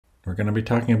We're going to be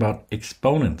talking about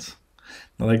exponents.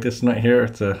 Now, like this note here,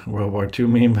 it's a World War II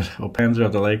meme, but O Panzer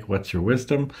of the Lake, what's your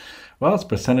wisdom? Well, its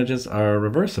percentages are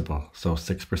reversible. So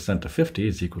 6% of 50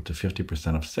 is equal to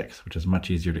 50% of 6, which is much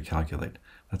easier to calculate.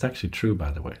 That's actually true, by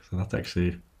the way. So that's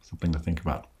actually something to think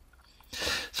about.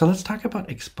 So let's talk about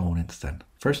exponents then.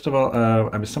 First of all,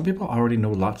 I mean, some people already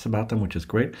know lots about them, which is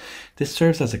great. This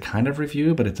serves as a kind of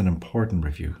review, but it's an important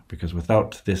review because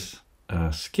without this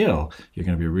skill, you're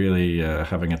going to be really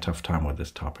having a tough time with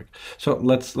this topic. So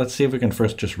let's see if we can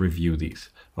first just review these.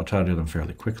 I'll try to do them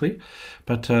fairly quickly.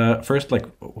 But first, like,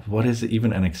 what is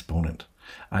even an exponent?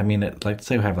 I mean, let's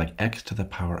say we have like x to the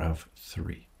power of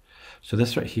 3. So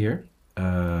this right here,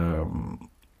 I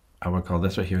would call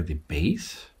this right here the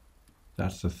base.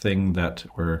 That's the thing that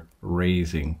we're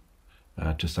raising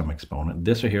to some exponent.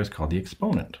 This right here is called the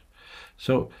exponent.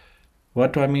 So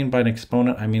what do I mean by an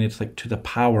exponent? I mean, it's like to the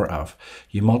power of.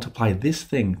 You multiply this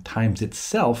thing times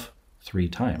itself 3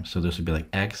 times. So this would be like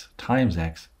x times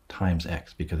x times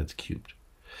x because it's cubed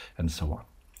and so on.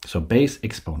 So base,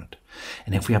 exponent.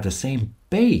 And if we have the same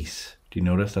base, do you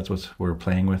notice that's what we're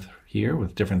playing with here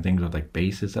with different things with like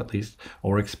bases at least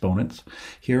or exponents?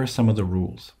 Here are some of the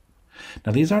rules.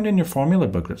 Now, these aren't in your formula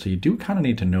booklet, so you do kind of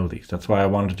need to know these. That's why I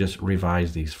wanted to just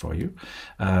revise these for you.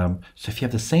 So if you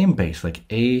have the same base, like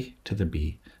a to the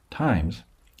b times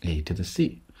a to the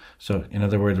c. So in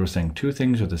other words, we're saying two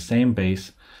things are the same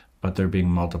base, but they're being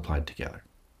multiplied together.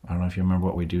 I don't know if you remember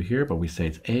what we do here, but we say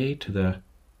it's a to the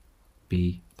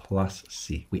b plus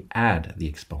c. We add the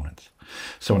exponents.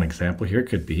 So an example here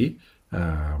could be,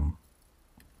 actually,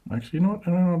 you know what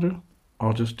I'll do?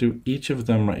 I'll just do each of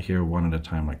them right here one at a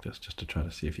time like this, just to try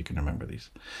to see if you can remember these.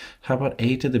 How about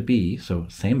a to the b, so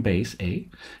same base, a,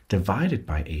 divided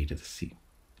by a to the c?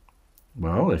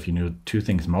 Well, if you knew two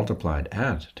things multiplied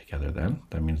add together then,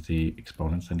 that means the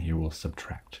exponents in here will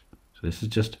subtract. So this is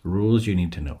just rules you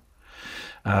need to know.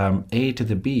 A to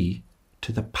the b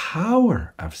to the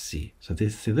power of c. So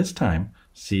this time,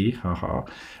 c,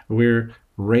 we're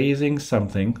raising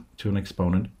something to an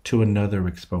exponent to another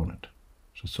exponent.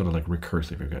 So sort of like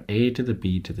recursive. We've got a to the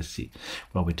b to the c.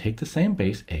 Well, we take the same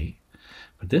base, a,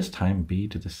 but this time b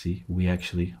to the c, we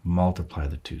actually multiply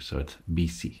the two. So it's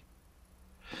bc.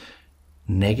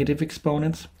 Negative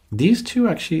exponents. These two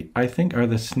actually, I think, are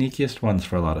the sneakiest ones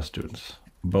for a lot of students.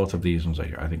 Both of these ones right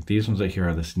here. I think these ones right here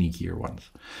are the sneakier ones.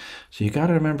 So you got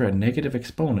to remember a negative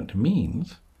exponent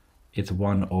means it's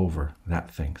 1 over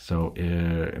that thing. So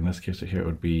in this case right here, it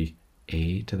would be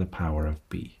a to the power of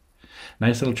b.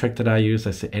 Nice little trick that I use.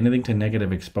 I say anything to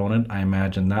negative exponent, I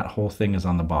imagine that whole thing is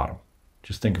on the bottom.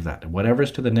 Just think of that.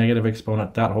 Whatever's to the negative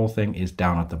exponent, that whole thing is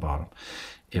down at the bottom.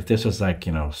 If this was like,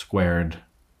 squared,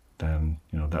 then,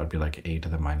 that would be like a to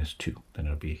the minus 2. Then it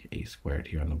would be a squared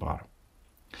here on the bottom.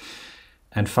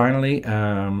 And finally,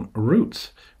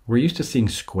 roots. We're used to seeing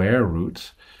square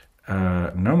roots.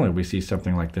 Normally we see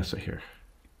something like this right here.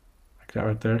 Like that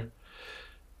right there.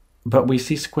 But we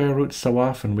see square roots so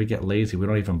often we get lazy. We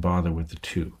don't even bother with the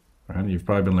 2. Right? You've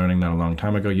probably been learning that a long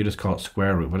time ago. You just call it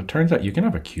square root. But it turns out you can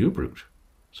have a cube root.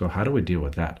 So how do we deal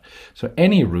with that? So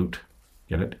any root,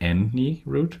 get it? Any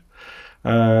root?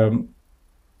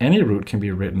 Any root can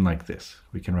be written like this.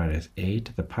 We can write it as a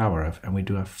to the power of, and we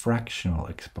do a fractional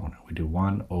exponent. We do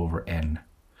 1 over n.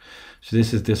 So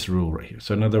this is this rule right here.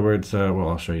 So in other words, well,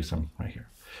 I'll show you some right here.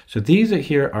 So these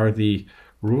here are the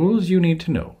rules you need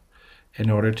to know in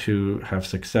order to have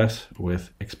success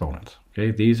with exponents.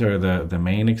 Okay, these are the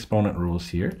main exponent rules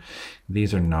here.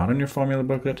 These are not in your formula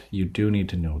booklet. You do need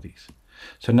to know these.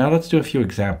 So now let's do a few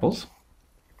examples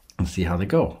and see how they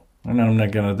go. And I'm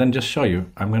not going to then just show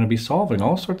you. I'm going to be solving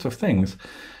all sorts of things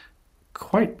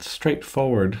quite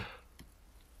straightforward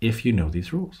if you know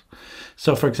these rules.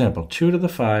 So for example, 2 to the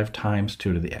 5 times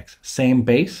 2 to the x. Same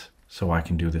base, so I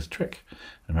can do this trick.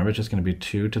 Remember, it's just going to be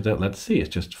 2 to the, let's see,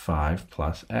 it's just 5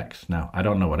 plus x. Now, I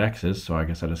don't know what x is, so I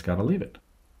guess I just got to leave it.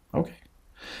 Okay.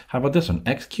 How about this one?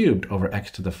 X cubed over x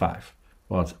to the 5.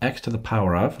 Well, it's x to the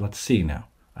power of, let's see now.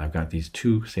 I've got these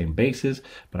two same bases,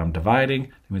 but I'm dividing.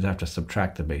 That means I have to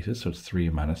subtract the bases, so it's 3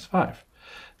 minus 5.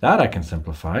 That I can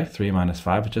simplify. 3 minus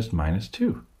 5 is just minus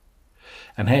 2.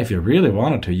 And hey, if you really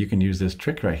wanted to, you can use this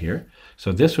trick right here.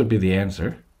 So this would be the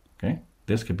answer. Okay,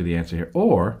 this could be the answer here.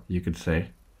 Or you could say,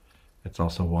 it's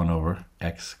also 1 over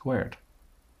x squared.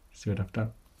 See what I've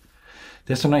done?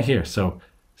 This one right here. So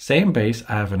same base,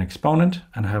 I have an exponent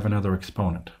and I have another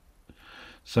exponent.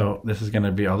 So this is going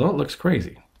to be, although it looks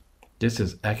crazy, this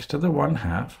is x to the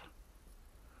 1/2,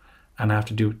 and I have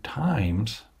to do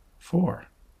times 4.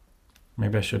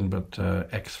 Maybe I shouldn't put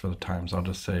x for the times. I'll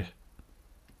just say,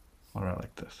 all right,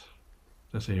 like this.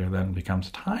 This here then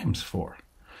becomes times 4.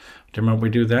 Do you remember what we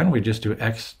do then? We just do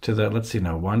x to the, let's see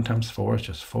now, 1 times 4 is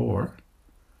just 4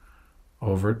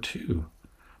 over 2.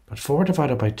 But 4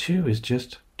 divided by 2 is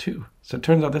just 2. So it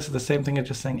turns out this is the same thing as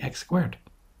just saying x squared.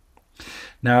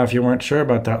 Now, if you weren't sure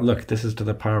about that, look, this is to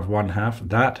the power of 1/2.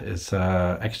 That is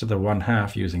x to the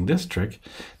 1/2 using this trick.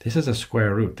 This is a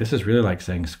square root. This is really like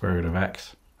saying square root of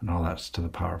x, and all that's to the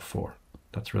power of 4.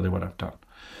 That's really what I've done.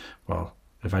 Well,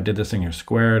 if I did this thing here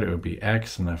squared, it would be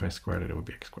x, and if I squared it, it would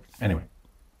be x squared. Anyway,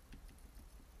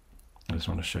 I just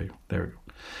want to show you. There we go.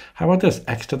 How about this?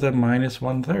 X to the minus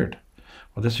 1/3.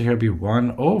 Well, this here would be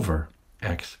 1 over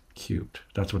x cubed.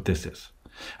 That's what this is.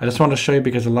 I just want to show you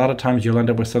because a lot of times you'll end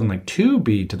up with something like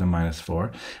 2b to the minus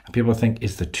 4, and people think,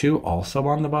 is the 2 also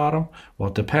on the bottom? Well,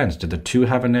 it depends. Did the 2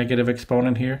 have a negative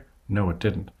exponent here? No, it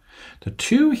didn't. The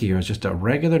 2 here is just a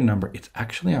regular number. It's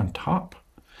actually on top.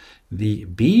 The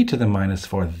b to the minus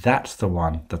 4, that's the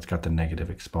one that's got the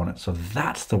negative exponent. So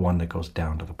that's the one that goes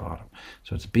down to the bottom.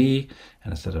 So it's b,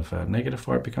 and instead of negative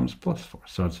 4, it becomes plus 4.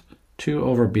 So it's 2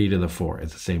 over b to the 4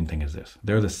 is the same thing as this.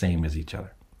 They're the same as each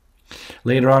other.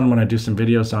 Later on, when I do some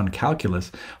videos on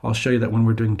calculus, I'll show you that when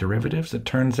we're doing derivatives, it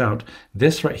turns out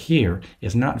this right here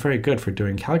is not very good for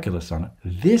doing calculus on it.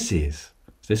 This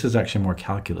is actually more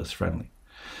calculus friendly.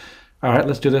 All right,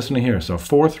 let's do this one here. So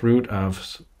 4th root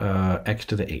of x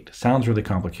to the 8. Sounds really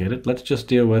complicated. Let's just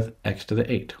deal with x to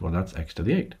the 8. Well, that's x to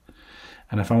the 8.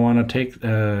 And if I want to take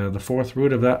the 4th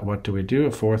root of that, what do we do? A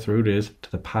 4th root is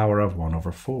to the power of 1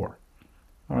 over 4.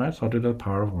 All right, so I'll do the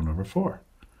power of 1 over 4.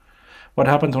 What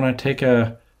happens when I take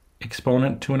a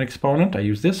exponent to an exponent? I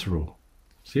use this rule.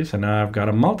 See, so now I've got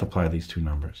to multiply these two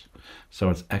numbers. So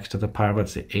it's x to the power,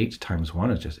 let's say 8 times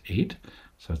 1 is just 8.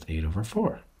 So it's 8 over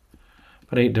 4.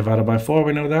 But 8 divided by 4,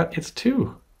 we know that it's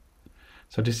 2.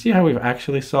 So do you see how we've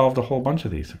actually solved a whole bunch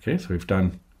of these? Okay, so we've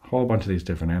done a whole bunch of these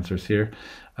different answers here.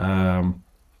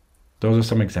 Those are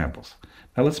some examples.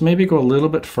 Now let's maybe go a little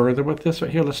bit further with this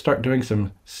right here. Let's start doing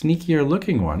some sneakier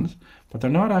looking ones, but they're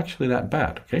not actually that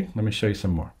bad, okay? Let me show you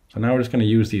some more. So now we're just going to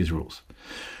use these rules.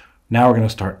 Now we're going to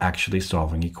start actually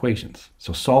solving equations.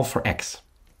 So solve for x.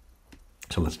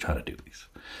 So let's try to do these.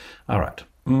 All right,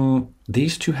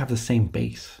 these two have the same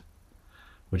base,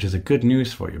 which is a good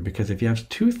news for you, because if you have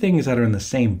two things that are in the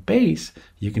same base,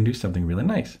 you can do something really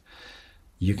nice.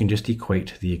 You can just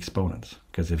equate the exponents.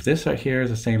 Because if this right here is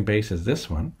the same base as this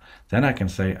one, then I can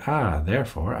say,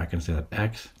 therefore, I can say that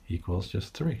x equals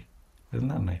just 3. Isn't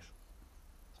that nice?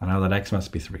 So now that x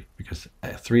must be 3, because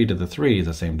 3 to the 3 is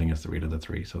the same thing as 3 to the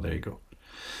 3, so there you go.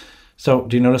 So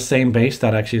do you notice same base?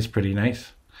 That actually is pretty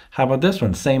nice. How about this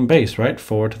one? Same base, right?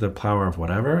 4 to the power of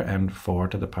whatever and 4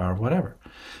 to the power of whatever.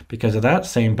 Because of that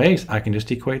same base, I can just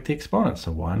equate the exponents.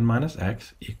 So 1 minus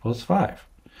x equals 5.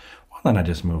 Well, then I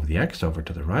just move the x over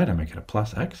to the right. I make it a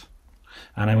plus x.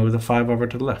 And I move the 5 over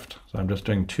to the left. So I'm just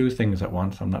doing two things at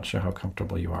once. I'm not sure how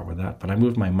comfortable you are with that. But I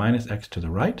moved my minus x to the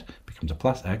right, becomes a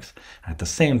plus x. And at the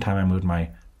same time, I moved my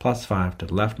plus 5 to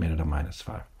the left, made it a minus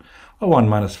 5. Well, 1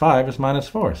 minus 5 is minus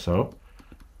 4. So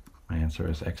my answer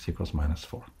is x equals minus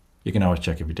 4. You can always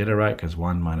check if you did it right, because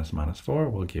 1 minus minus 4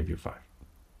 will give you 5.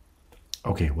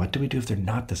 Okay, what do we do if they're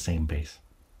not the same base?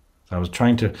 So I was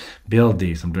trying to build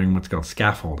these. I'm doing what's called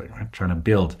scaffolding, right? Trying to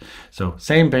build. So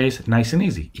same base, nice and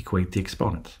easy. Equate the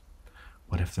exponents.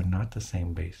 What if they're not the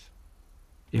same base?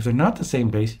 If they're not the same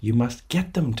base, you must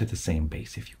get them to the same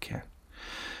base if you can.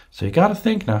 So you got to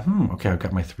think now, okay, I've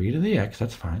got my 3 to the x,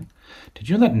 that's fine. Did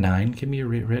you know that 9 can be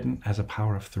rewritten as a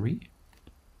power of 3?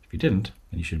 If you didn't,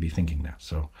 then you should be thinking that.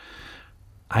 So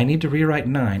I need to rewrite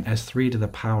 9 as 3 to the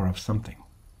power of something.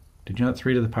 Did you know that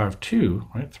 3 to the power of 2,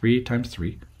 right? 3 times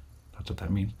 3, that's what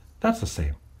that means. That's the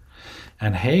same.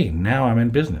 And hey, now I'm in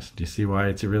business. Do you see why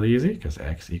it's really easy? Because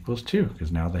x equals 2,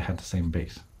 because now they had the same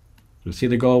base. You see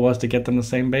the goal was to get them the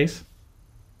same base?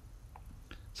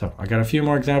 So I got a few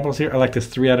more examples here. I like this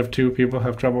 3 out of 2 people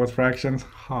have trouble with fractions.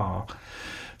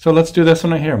 So let's do this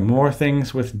one right here. More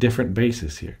things with different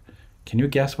bases here. Can you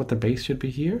guess what the base should be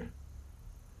here?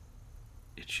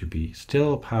 It should be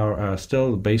still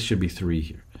the base should be 3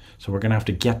 here. So we're going to have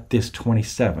to get this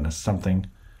 27 as something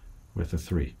with a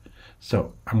 3.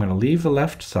 So I'm going to leave the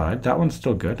left side. That one's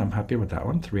still good. I'm happy with that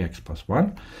one, 3x plus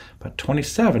 1. But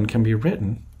 27 can be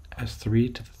written as 3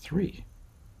 to the 3.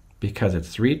 Because it's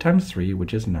 3 times 3,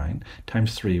 which is 9,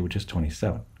 times 3, which is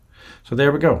 27. So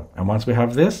there we go. And once we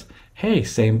have this, hey,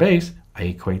 same base, I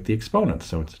equate the exponents.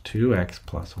 So it's 2x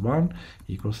plus 1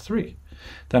 equals 3.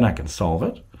 Then I can solve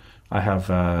it. I have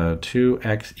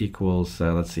 2x equals,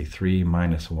 let's see, 3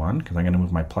 minus 1, because I'm going to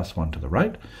move my plus 1 to the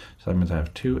right. So that means I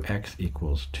have 2x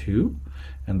equals 2,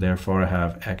 and therefore I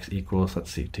have x equals,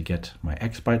 let's see, to get my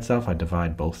x by itself, I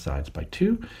divide both sides by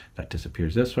 2. That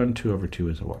disappears this one. 2 over 2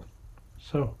 is a 1.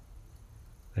 So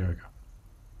there we go.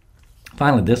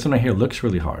 Finally, this one right here looks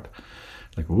really hard.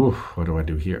 Like, ooh, what do I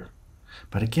do here?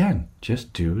 But again,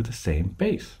 just do the same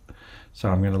base. So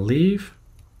I'm going to leave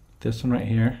this one right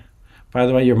here. By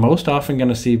the way, you're most often going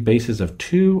to see bases of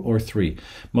 2 or 3.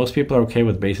 Most people are okay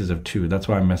with bases of 2. That's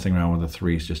why I'm messing around with the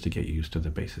 3s, just to get used to the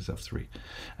bases of 3.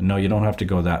 And no, you don't have to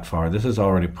go that far. This is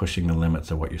already pushing the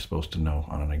limits of what you're supposed to know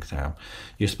on an exam.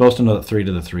 You're supposed to know that 3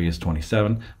 to the 3 is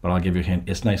 27, but I'll give you a hint.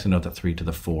 It's nice to know that 3 to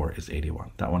the 4 is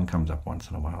 81. That one comes up once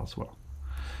in a while as well.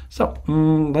 So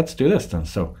let's do this then.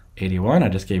 So 81, I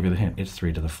just gave you the hint. It's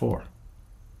 3 to the 4.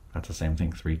 That's the same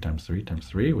thing. 3 times 3 times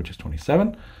 3, which is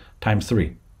 27, times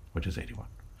 3, which is 81.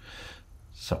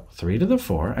 So 3 to the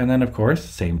 4, and then of course,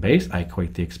 same base, I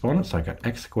equate the exponents. So I got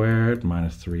x squared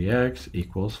minus 3x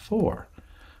equals 4.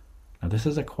 Now this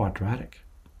is a quadratic.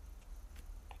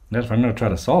 Now if I'm going to try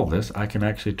to solve this, I can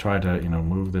actually try to,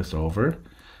 move this over.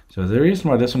 So the reason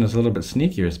why this one is a little bit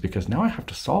sneakier is because now I have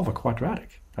to solve a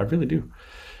quadratic. I really do.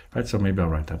 Right, so maybe I'll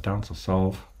write that down. So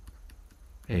solve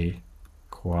a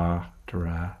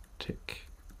quadratic.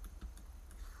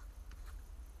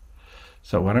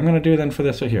 So what I'm going to do then for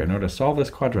this right here, in order to solve this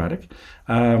quadratic,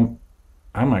 I'm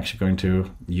actually going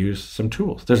to use some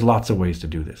tools. There's lots of ways to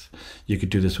do this. You could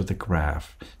do this with a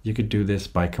graph. You could do this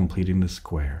by completing the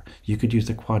square. You could use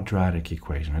the quadratic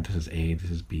equation. Right? This is A, this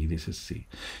is B, this is C.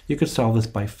 You could solve this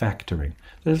by factoring.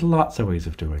 There's lots of ways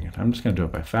of doing it. I'm just going to do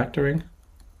it by factoring.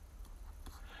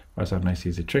 I also have a nice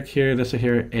easy trick here. This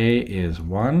here, A is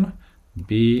 1,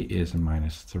 B is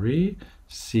minus 3,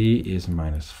 C is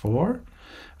minus 4.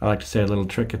 I like to say a little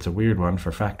trick. It's a weird one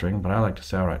for factoring, but I like to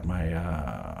say, all right,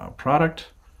 my product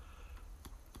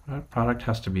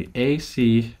has to be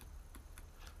AC,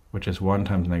 which is 1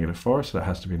 times negative 4, so that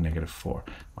has to be negative 4.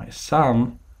 My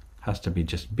sum has to be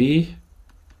just B,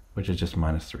 which is just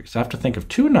minus 3. So I have to think of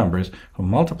two numbers who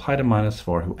multiply to minus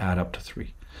 4 who add up to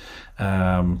 3.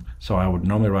 So I would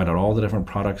normally write out all the different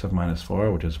products of minus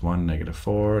 4, which is 1, negative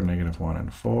 4, negative 1,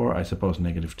 and 4. I suppose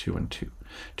negative 2 and 2.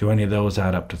 Do any of those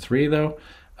add up to 3, though?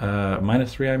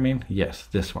 Minus 3, I mean? Yes,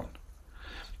 this one.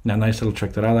 Now, nice little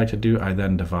trick that I like to do, I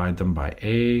then divide them by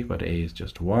A, but A is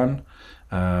just 1,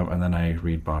 and then I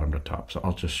read bottom to top. So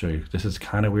I'll just show you. This is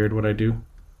kind of weird what I do.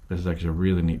 This is actually a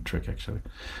really neat trick, actually.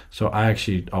 So I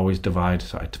actually always divide,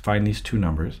 so I find these two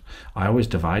numbers. I always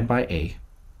divide by A.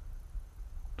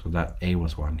 So that A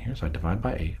was 1 here, so I divide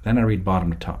by A. Then I read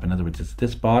bottom to top. In other words, it's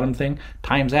this bottom thing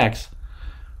times X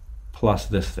plus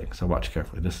this thing. So watch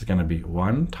carefully. This is going to be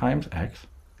 1 times X,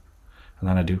 and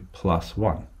then I do plus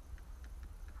 1.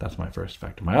 That's my first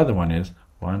factor. My other one is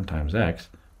 1 times X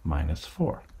minus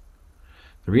 4.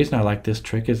 The reason I like this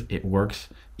trick is it works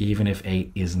even if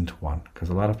A isn't 1, because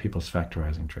a lot of people's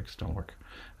factorizing tricks don't work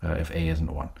if A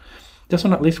isn't 1. This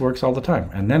one at least works all the time.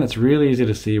 And then it's really easy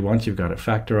to see once you've got it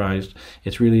factorized,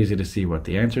 it's really easy to see what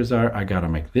the answers are. I got to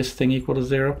make this thing equal to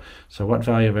 0. So what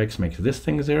value of X makes this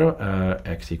thing 0?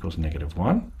 X equals negative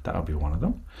 1. That would be one of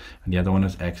them. And the other one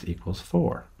is X equals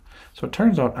 4. So it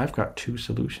turns out I've got two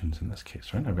solutions in this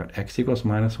case, right? I've got X equals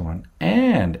minus 1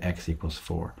 and X equals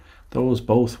 4. Those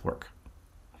both work.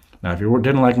 Now, if you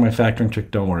didn't like my factoring trick,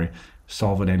 don't worry.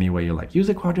 Solve it any way you like. Use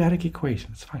a quadratic equation.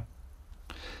 It's fine.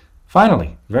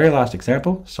 Finally, very last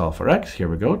example, solve for X. Here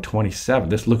we go, 27.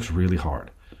 This looks really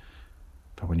hard.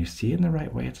 But when you see it in the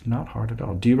right way, it's not hard at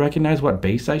all. Do you recognize what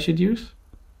base I should use?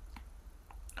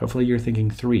 Hopefully you're thinking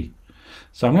 3.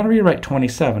 So I'm going to rewrite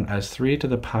 27 as 3 to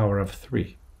the power of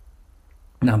 3.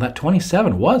 Now that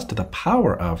 27 was to the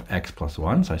power of X plus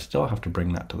 1, so I still have to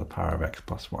bring that to the power of X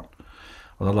plus 1.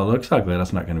 Although that looks ugly,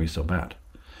 that's not going to be so bad.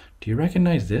 Do you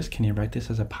recognize this? Can you write this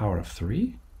as a power of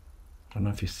 3? I don't know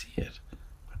if you see it.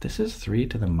 This is 3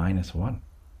 to the minus 1.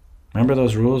 Remember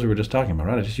those rules we were just talking about,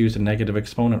 right? I just used a negative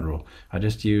exponent rule. I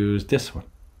just used this one,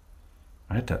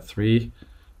 right? That 3,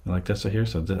 like this right here.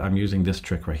 So I'm using this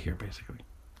trick right here, basically.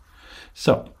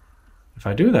 So if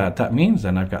I do that, that means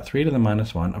then I've got 3 to the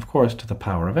minus 1, of course, to the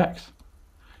power of X.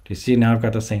 Do you see now I've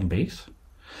got the same base?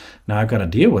 Now I've got to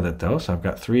deal with it, though. So I've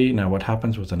got 3. Now what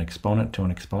happens with an exponent to an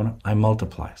exponent? I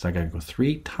multiply. So I got to go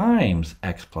 3 times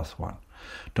X plus 1.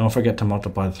 Don't forget to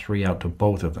multiply the 3 out to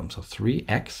both of them. So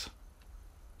 3x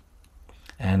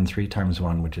and 3 times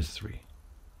 1, which is 3.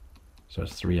 So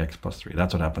it's 3x plus 3.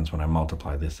 That's what happens when I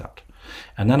multiply this out.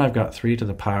 And then I've got 3 to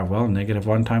the power of, well, negative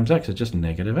 1 times x is just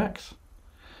negative x.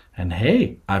 And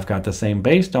hey, I've got the same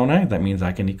base, don't I? That means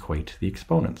I can equate the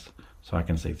exponents. So I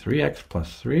can say 3x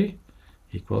plus 3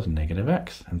 equals negative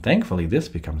x. And thankfully, this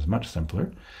becomes much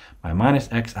simpler. My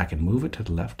minus x, I can move it to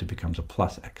the left. It becomes a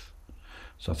plus x.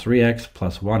 So 3x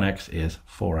plus 1x is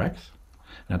 4x.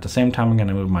 And at the same time, I'm going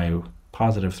to move my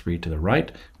positive 3 to the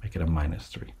right, make it a minus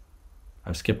 3.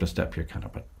 I've skipped a step here kind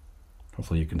of, but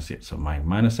hopefully you can see it. So my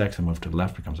minus x, I move to the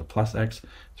left, becomes a plus x.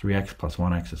 3x plus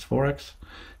 1x is 4x.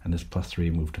 And this plus 3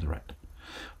 move to the right.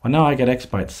 Well, now I get x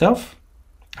by itself.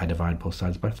 I divide both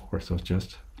sides by 4. So it's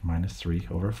just minus 3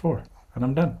 over 4. And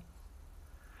I'm done.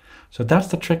 So that's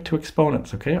the trick to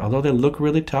exponents, okay? Although they look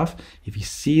really tough, if you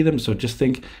see them, so just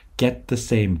think, get the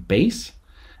same base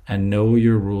and know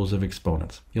your rules of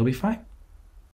exponents. You'll be fine.